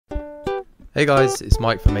Hey guys, it's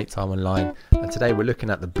Mike from Make Time Online, and today we're looking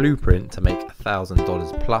at the blueprint to make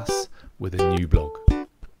 $1,000 plus with a new blog.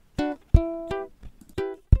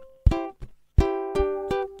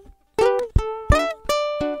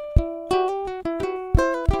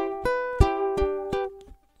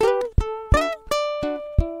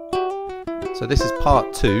 So this is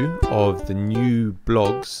part 2 of the new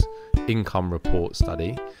blog's income report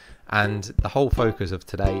study, and the whole focus of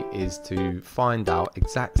today is to find out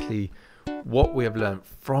exactly what we have learned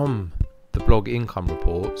from the blog income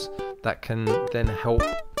reports that can then help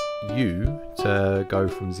you to go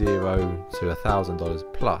from $0 to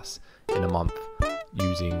 $1,000 plus in a month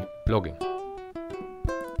using blogging.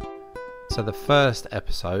 So the first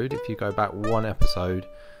episode, if you go back one episode,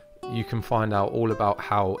 you can find out all about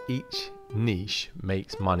how each niche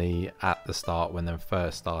makes money at the start when they're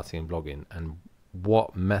first starting blogging and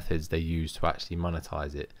what methods they use to actually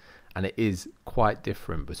monetize it. And it is quite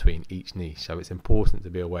different between each niche, so it's important to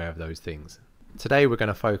be aware of those things. Today we're going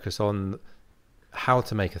to focus on how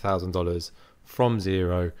to make $1,000 from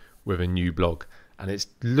zero with a new blog, and it's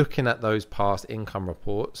looking at those past income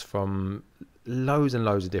reports from loads and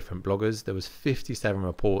loads of different bloggers. There was 57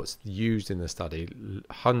 reports used in the study,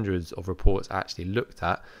 hundreds of reports actually looked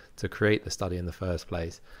at to create the study in the first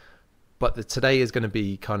place. But today is going to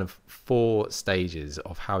be kind of 4 stages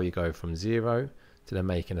of how you go from zero to then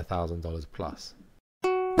making $1,000 plus.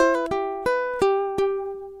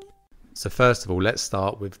 So first of all, let's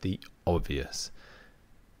start with the obvious.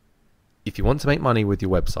 If you want to make money with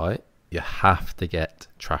your website, you have to get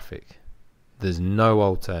traffic. There's no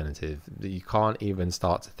alternative. You can't even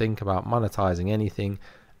start to think about monetizing anything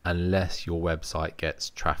unless your website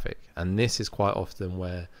gets traffic. And this is quite often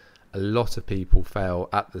where a lot of people fail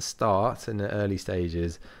at the start in the early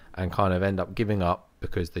stages and kind of end up giving up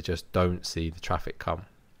because they just don't see the traffic come.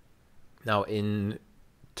 Now in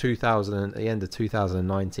the end of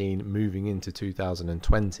 2019, moving into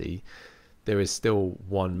 2020, there is still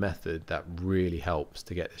one method that really helps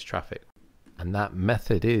to get this traffic. And that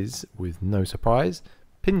method is, with no surprise,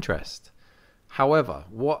 Pinterest. However,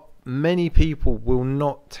 what many people will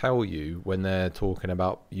not tell you when they're talking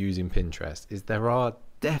about using Pinterest is there are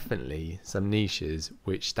definitely some niches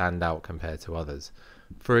which stand out compared to others.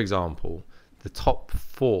 For example, the top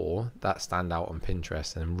 4 that stand out on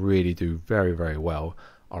Pinterest and really do very, very well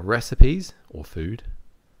are recipes or food,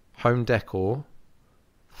 home decor,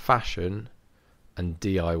 fashion, and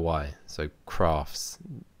DIY, so crafts,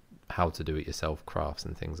 how to do it yourself crafts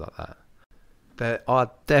and things like that. There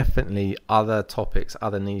are definitely other topics,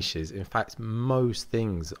 other niches. In fact, most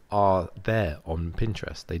things are there on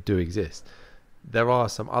Pinterest. They do exist. There are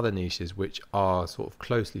some other niches which are sort of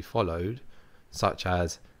closely followed, such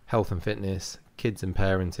as health and fitness, kids and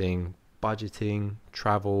parenting, budgeting,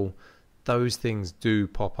 travel. Those things do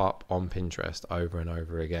pop up on Pinterest over and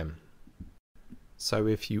over again. So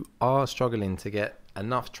if you are struggling to get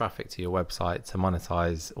enough traffic to your website to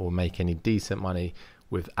monetize or make any decent money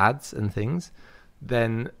with ads and things,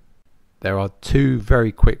 then there are 2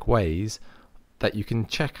 very quick ways that you can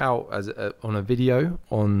check out on a video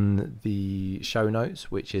on the show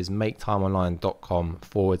notes, which is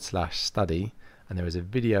maketimeonline.com/study. And there is a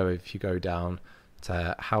video if you go down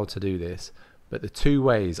to how to do this. But the 2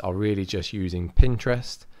 ways are really just using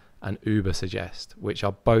Pinterest and Ubersuggest, which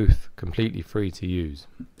are both completely free to use.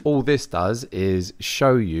 All this does is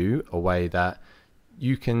show you a way that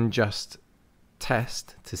you can just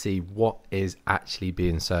test to see what is actually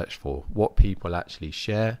being searched for, what people actually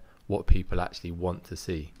share, what people actually want to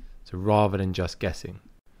see. So rather than just guessing.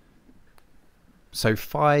 So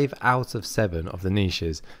 5 out of 7 of the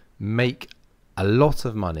niches make a lot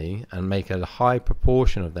of money and make a high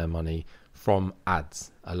proportion of their money from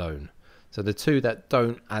ads alone. So the 2 that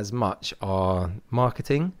don't as much are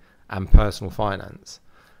marketing and personal finance.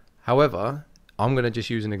 However, I'm going to just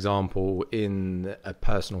use an example in a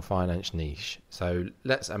personal finance niche. So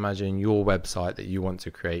let's imagine your website that you want to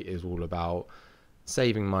create is all about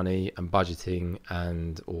saving money and budgeting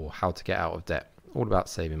or how to get out of debt, all about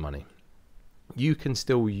saving money. You can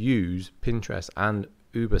still use Pinterest and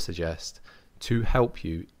Ubersuggest to help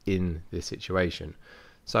you in this situation.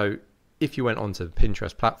 So if you went onto the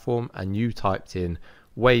Pinterest platform and you typed in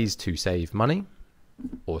ways to save money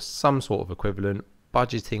or some sort of equivalent,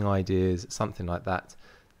 budgeting ideas, something like that,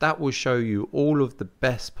 that will show you all of the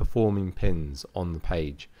best performing pins on the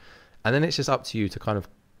page. And then it's just up to you to kind of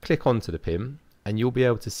click onto the pin and you'll be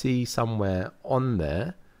able to see somewhere on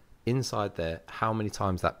there, inside there, how many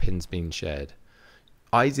times that pin's been shared.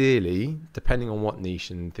 Ideally, depending on what niche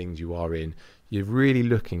and things you are in, you're really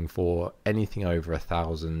looking for anything over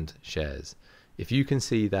 1,000 shares. If you can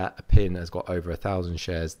see that a pin has got over 1,000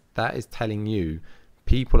 shares, that is telling you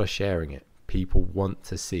people are sharing it. People want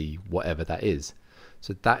to see whatever that is.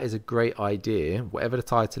 So that is a great idea, whatever the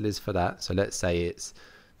title is for that. So let's say it's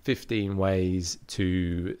 15 ways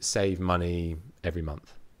to save money every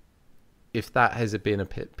month. If that has been a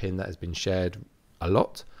pin that has been shared a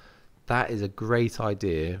lot, that is a great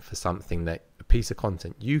idea for something, that a piece of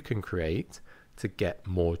content you can create to get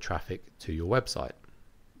more traffic to your website.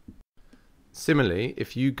 Similarly,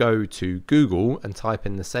 if you go to Google and type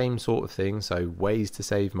in the same sort of thing, so ways to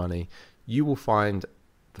save money, you will find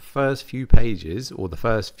the first few pages or the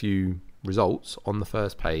first few results on the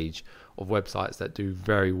first page of websites that do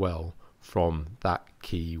very well from that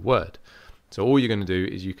keyword. So all you're going to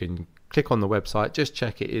do is you can click on the website, just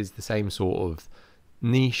check it is the same sort of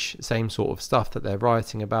niche, same sort of stuff that they're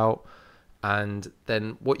writing about, and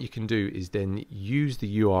then what you can do is then use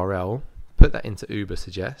the URL, put that into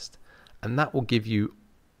Ubersuggest, and that will give you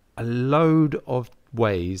a load of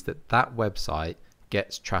ways that that website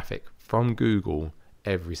gets traffic from Google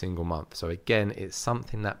every single month. So again, it's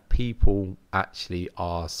something that people actually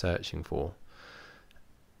are searching for.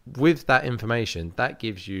 With that information, that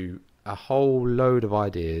gives you a whole load of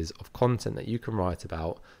ideas of content that you can write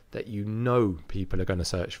about that you know people are going to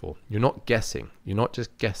search for. You're not guessing. You're not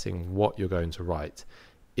just guessing what you're going to write.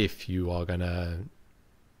 If you are going to,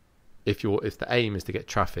 if the aim is to get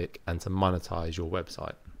traffic and to monetize your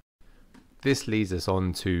website. This leads us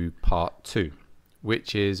on to part 2,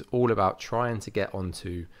 which is all about trying to get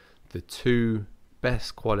onto the 2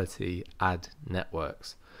 best quality ad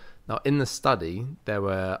networks. Now, in the study, there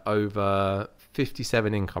were over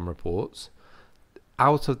 57 income reports.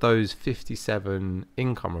 Out of those 57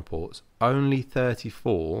 income reports, only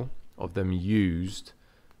 34 of them used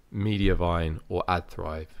Mediavine or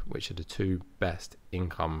AdThrive, which are the 2 best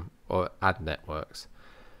income or ad networks.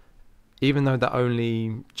 Even though that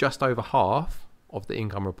only just over half of the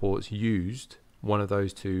income reports used one of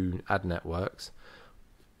those 2 ad networks,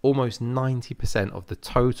 almost 90% of the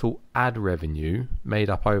total ad revenue made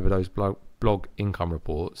up over those blog income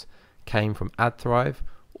reports came from AdThrive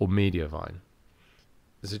or Mediavine.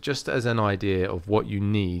 So just as an idea of what you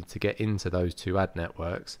need to get into those 2 ad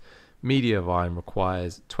networks, Mediavine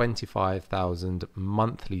requires 25,000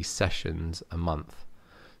 monthly sessions a month.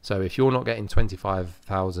 So if you're not getting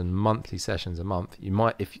 25,000 monthly sessions a month, you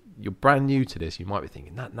might, if you're brand new to this, you might be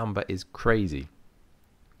thinking that number is crazy.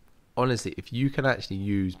 Honestly, if you can actually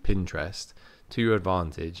use Pinterest to your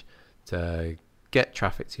advantage to get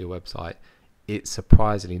traffic to your website, it's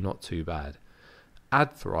surprisingly not too bad.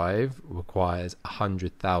 AdThrive requires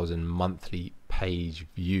 100,000 monthly page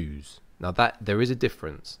views. Now that there is a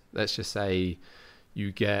difference. Let's just say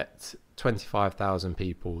you get 25,000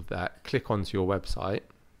 people that click onto your website.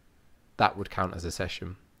 That would count as a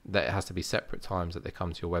session. That it has to be separate times that they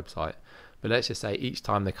come to your website. But let's just say each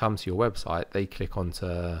time they come to your website, they click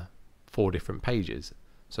onto 4 different pages.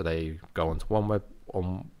 So they go onto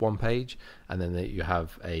one page, and then you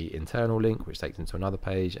have a internal link which takes them to another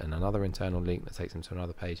page, and another internal link that takes them to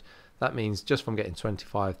another page. That means just from getting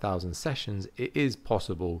 25,000 sessions, it is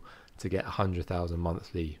possible to get 100,000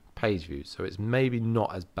 monthly page views. So it's maybe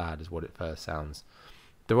not as bad as what it first sounds.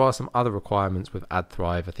 There are some other requirements with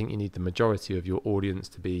AdThrive. I think you need the majority of your audience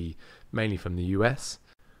to be mainly from the US.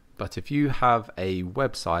 But if you have a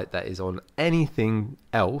website that is on anything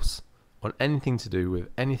else, on anything to do with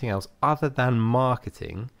anything else other than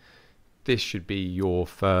marketing, this should be your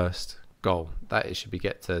first goal. That it should be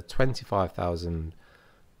get to 25,000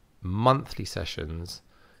 monthly sessions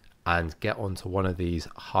and get onto one of these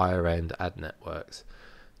higher end ad networks.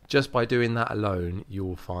 Just by doing that alone, you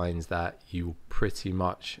will find that you pretty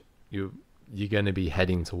much you're going to be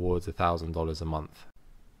heading towards $1,000 a month.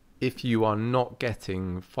 If you are not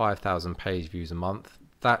getting 5,000 page views a month,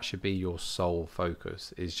 that should be your sole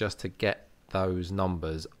focus, is just to get those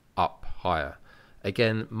numbers up higher.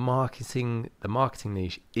 Again, the marketing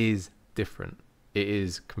niche is different. It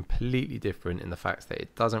is completely different in the fact that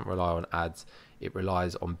it doesn't rely on ads, it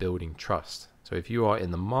relies on building trust. So if you are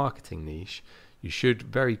in the marketing niche, you should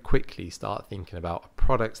very quickly start thinking about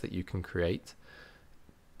products that you can create.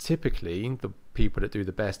 Typically, the people that do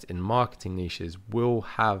the best in marketing niches will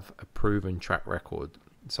have a proven track record.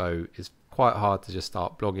 So it's quite hard to just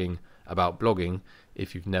start blogging about blogging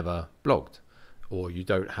if you've never blogged, or you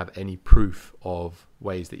don't have any proof of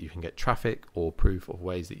ways that you can get traffic or proof of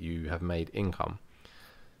ways that you have made income.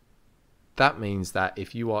 That means that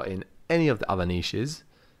if you are in any of the other niches,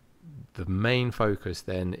 the main focus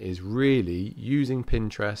then is really using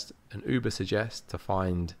Pinterest and Ubersuggest to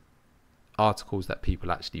find articles that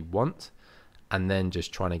people actually want, and then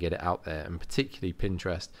just trying to get it out there. And particularly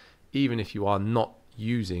Pinterest, even if you are not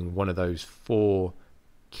using one of those 4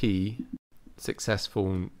 key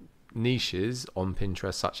successful niches on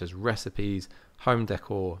Pinterest, such as recipes, home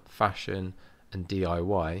decor, fashion, and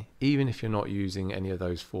DIY, even if you're not using any of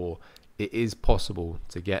those 4, it is possible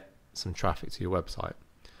to get some traffic to your website.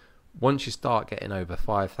 Once you start getting over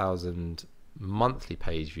 5,000 monthly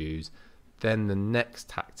page views, then the next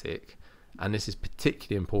tactic, and this is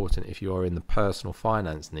particularly important if you are in the personal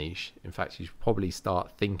finance niche, in fact you should probably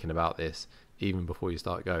start thinking about this even before you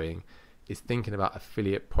start going, is thinking about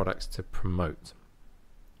affiliate products to promote.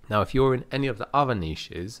 Now if you're in any of the other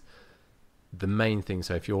niches, the main thing,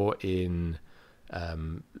 so if you're in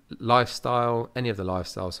lifestyle, any of the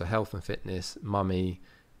lifestyle, so health and fitness, mummy,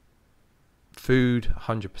 food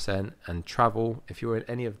 100%, and travel, if you're in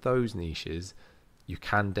any of those niches, you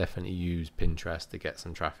can definitely use Pinterest to get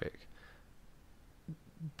some traffic.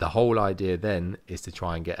 The whole idea then is to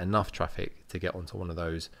try and get enough traffic to get onto one of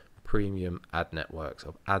those premium ad networks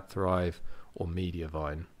of AdThrive or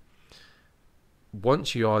Mediavine.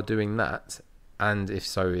 Once you are doing that, and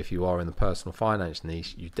if you are in the personal finance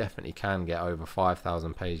niche, you definitely can get over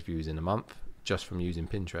 5,000 page views in a month just from using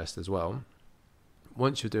Pinterest as well.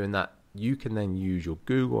 Once you're doing that, you can then use your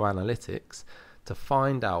Google Analytics to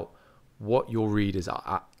find out what your readers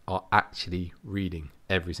are actually reading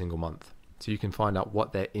every single month. So you can find out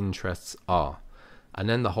what their interests are. And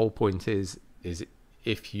then the whole point is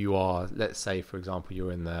if you are, let's say for example,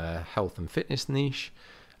 you're in the health and fitness niche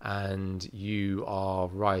and you are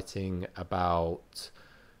writing about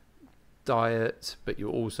diet, but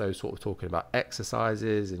you're also sort of talking about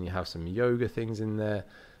exercises and you have some yoga things in there.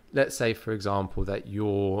 Let's say for example that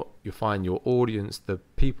you find your audience, the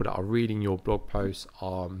people that are reading your blog posts,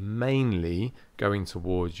 are mainly going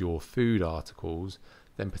towards your food articles,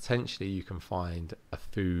 then potentially you can find a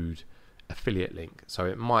food affiliate link. So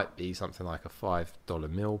it might be something like a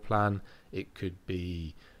 $5 meal plan. It could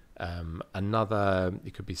be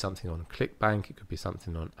it could be something on ClickBank. It could be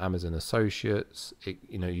something on Amazon Associates.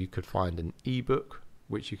 You could find an ebook,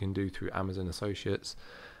 which you can do through Amazon Associates,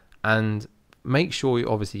 and make sure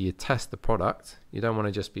you test the product. You don't want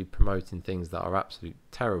to just be promoting things that are absolutely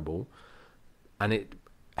terrible. And it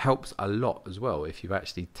helps a lot as well if you've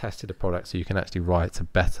actually tested a product, so you can actually write a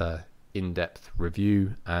better in-depth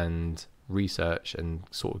review and research and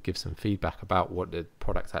sort of give some feedback about what the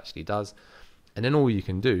product actually does. And then all you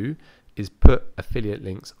can do is put affiliate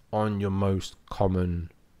links on your most common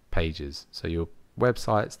pages, so your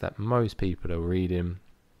websites that most people are reading.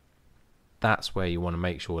 That's where you want to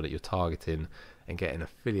make sure that you're targeting and getting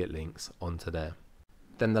affiliate links onto there.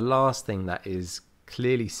 Then the last thing that is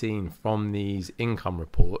clearly seen from these income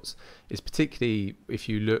reports is, particularly if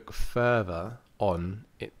you look further on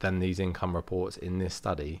it than these income reports in this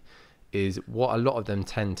study, is what a lot of them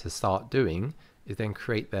tend to start doing is then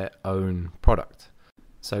create their own product.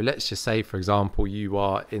 So let's just say, for example, you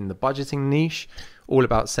are in the budgeting niche, all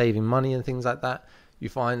about saving money and things like that. You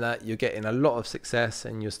find that you're getting a lot of success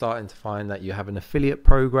and you're starting to find that you have an affiliate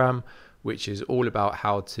program, which is all about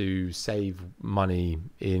how to save money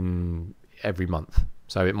in every month.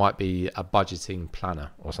 So it might be a budgeting planner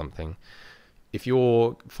or something. If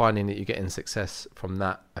you're finding that you're getting success from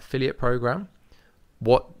that affiliate program,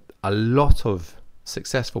 what a lot of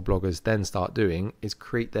successful bloggers then start doing is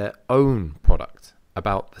create their own product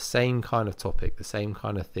about the same kind of topic, the same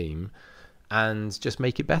kind of theme, and just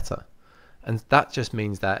make it better. And that just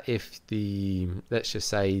means that if let's just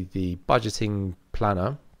say the budgeting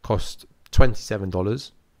planner costs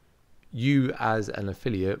 $27, you as an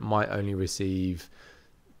affiliate might only receive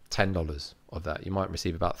 $10 of that. You might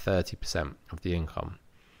receive about 30% of the income.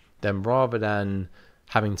 Then rather than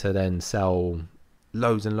having to then sell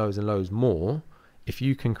loads and loads and loads more, if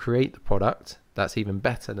you can create the product that's even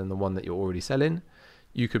better than the one that you're already selling,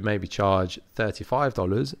 you could maybe charge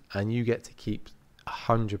 $35 and you get to keep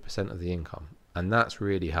 100% of the income. And that's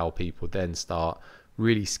really how people then start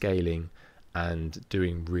really scaling and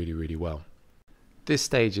doing really, really well. This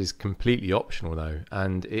stage is completely optional though,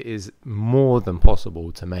 and it is more than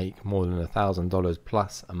possible to make more than $1,000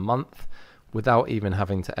 plus a month without even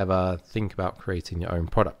having to ever think about creating your own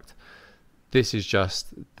product. This is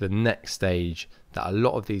just the next stage that a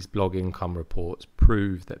lot of these blog income reports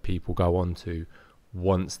prove that people go on to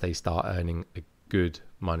once they start earning a good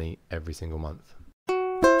money every single month.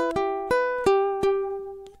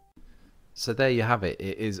 So there you have it.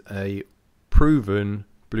 It is a proven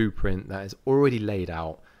blueprint that is already laid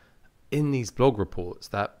out in these blog reports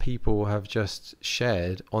that people have just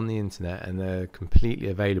shared on the internet, and they're completely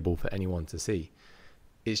available for anyone to see.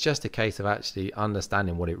 It's just a case of actually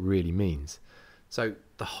understanding what it really means. So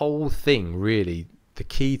the whole thing really the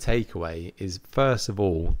key takeaway is, first of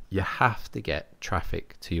all, you have to get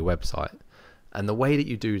traffic to your website. And the way that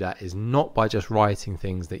you do that is not by just writing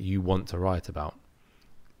things that you want to write about.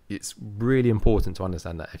 It's really important to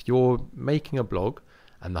understand that if you're making a blog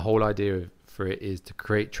and the whole idea for it is to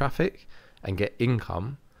create traffic and get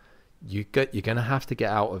income, you're going to have to get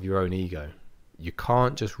out of your own ego. You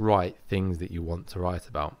can't just write things that you want to write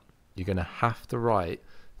about. You're going to have to write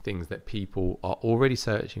things that people are already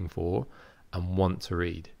searching for and want to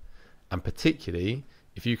read. And particularly,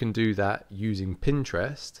 if you can do that using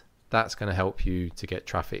Pinterest, that's going to help you to get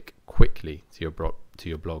traffic quickly to your blog.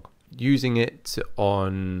 Using it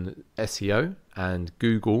on SEO and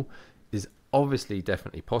Google is obviously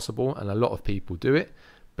definitely possible, and a lot of people do it,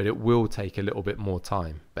 but it will take a little bit more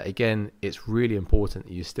time. But again, it's really important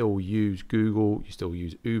that you still use Google, you still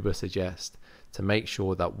use Ubersuggest to make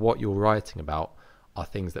sure that what you're writing about are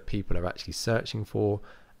things that people are actually searching for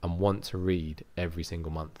and want to read every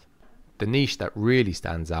single month. The niche that really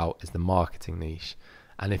stands out is the marketing niche.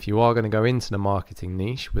 And if you are going to go into the marketing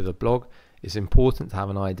niche with a blog, it's important to have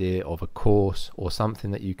an idea of a course or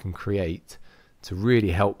something that you can create to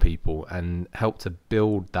really help people and help to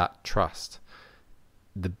build that trust.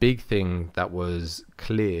 The big thing that was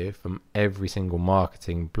clear from every single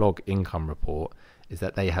marketing blog income report is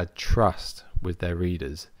that they had trust with their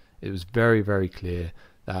readers. It was very, very clear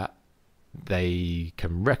that they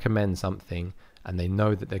can recommend something and they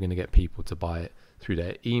know that they're going to get people to buy it through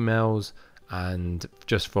their emails and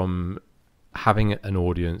just from having an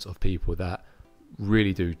audience of people that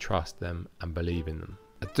really do trust them and believe in them.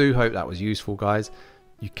 I do hope that was useful, guys.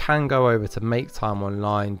 You can go over to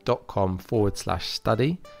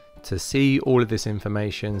maketimeonline.com/study to see all of this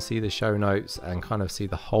information, see the show notes, and kind of see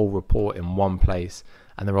the whole report in one place.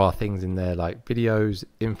 And there are things in there like videos,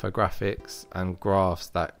 infographics, and graphs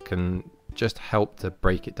that can just help to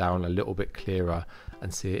break it down a little bit clearer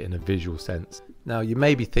and see it in a visual sense. Now, you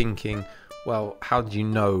may be thinking, well, how do you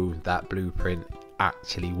know that blueprint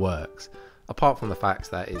actually works? Apart from the fact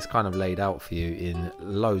that it's kind of laid out for you in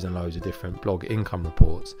loads and loads of different blog income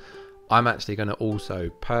reports, I'm actually going to also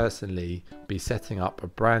personally be setting up a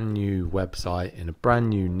brand new website in a brand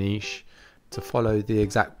new niche to follow the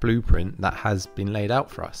exact blueprint that has been laid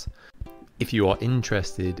out for us. If you are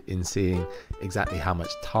interested in seeing exactly how much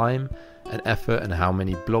time and effort and how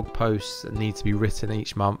many blog posts need to be written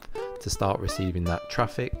each month to start receiving that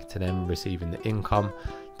traffic, to then receiving the income,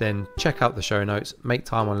 then check out the show notes,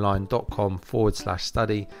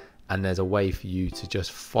 maketimeonline.com/study, and there's a way for you to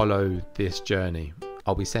just follow this journey.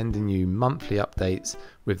 I'll be sending you monthly updates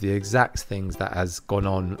with the exact things that has gone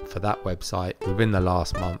on for that website within the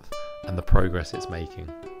last month and the progress it's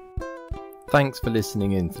making. Thanks for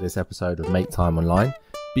listening in to this episode of Make Time Online.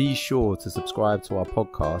 Be sure to subscribe to our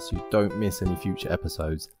podcast so you don't miss any future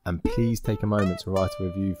episodes, and please take a moment to write a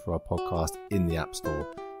review for our podcast in the App Store.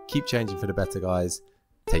 Keep changing for the better, guys.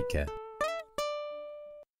 Take care.